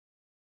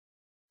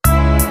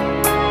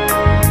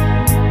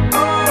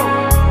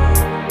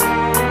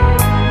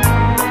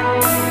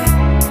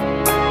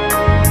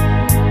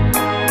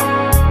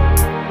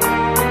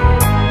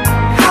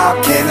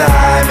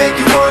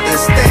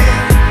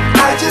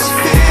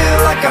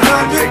like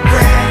 100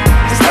 grand.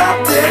 It's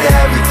not that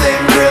everything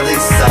really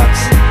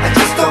sucks, I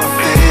just don't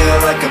feel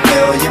like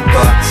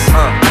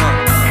 $1,000,000.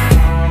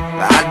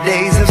 My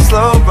days have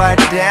slowed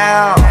right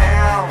down.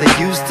 They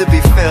used to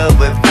be filled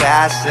with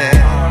passion.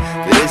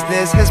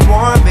 Business has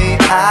worn me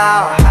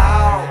out,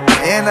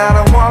 and I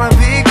don't wanna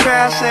be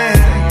crashing.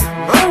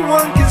 No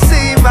one can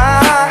see my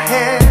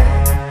head,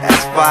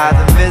 that's why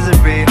the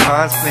misery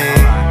haunts me.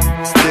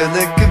 Still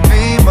it could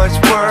be much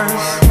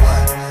worse.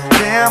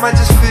 Damn, I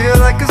just feel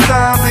like a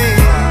zombie.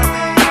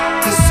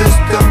 The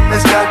system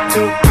has got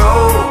to go,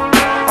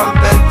 I'm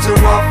better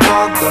off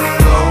on the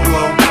low.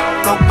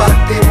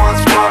 Nobody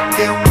wants rock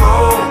and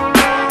roll,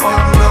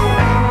 oh no.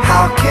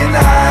 How can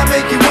I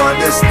make you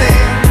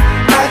understand?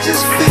 I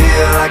just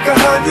feel like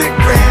 100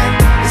 grand.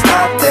 It's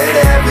not that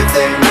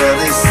everything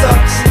really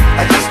sucks,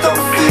 I just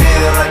don't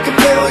feel like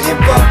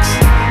 $1,000,000.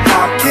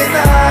 How can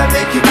I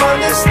make you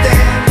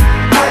understand?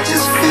 I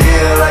just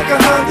feel like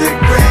 100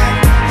 grand.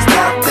 It's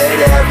not that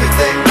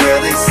everything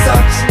really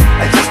sucks,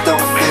 I just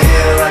don't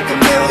feel like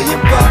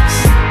 $1,000,000.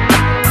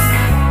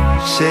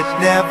 Shit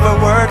never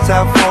works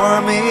out for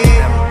me,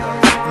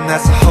 and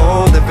that's a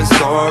whole different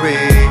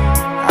story.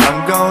 I'm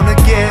gonna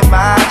get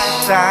my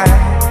shine,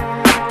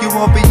 you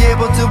won't be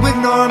able to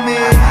ignore me.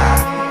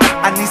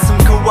 I need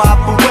some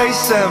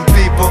cooperation,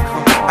 people.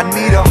 I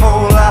need a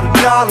whole lot of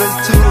dollars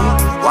too.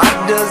 Why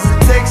does it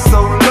take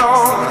so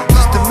long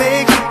just to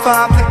make it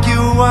pop like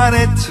you want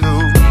it to?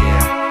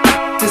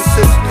 The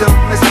system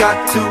has got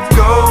to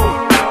go,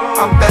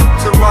 I'm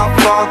better off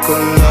on the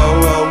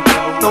low.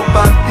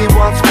 Nobody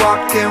wants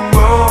rock and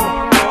roll,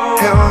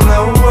 hell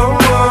no.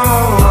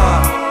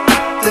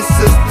 The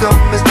system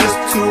is just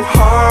too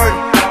hard,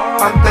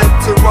 I'm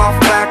better off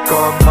back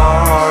on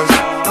Mars.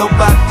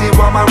 Nobody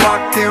want my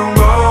rock and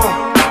roll,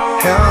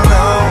 hell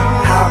no.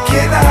 How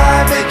can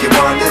I make you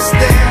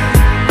understand?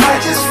 I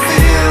just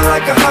feel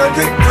like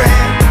 100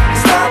 grand.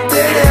 It's not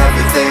that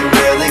everything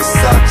really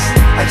sucks,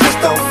 I just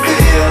don't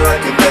feel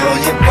like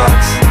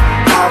 $1,000,000.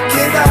 How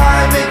can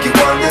I make you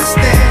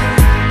understand?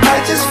 I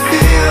just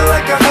feel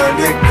like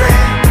 100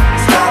 grand.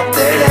 It's not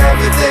that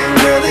everything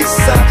really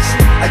sucks,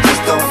 I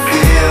just don't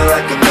feel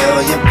like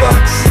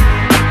 $1,000,000.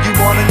 You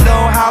wanna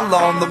know how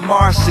long the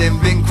Martian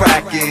been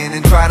cracking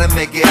and trying to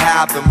make it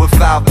happen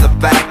without the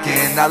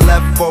backing? I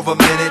left for a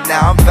minute,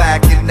 now I'm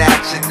back in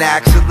action.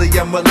 Actually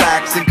I'm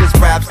relaxing cause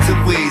rap's too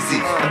easy,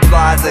 and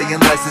blase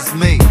unless it's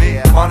me.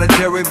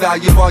 Monetary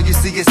value, all you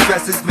see is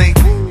stresses me.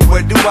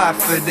 Where do I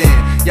fit in?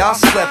 Y'all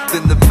slept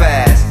in the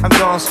past, I'm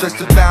gonna stretch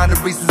the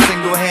boundaries and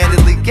single-handedly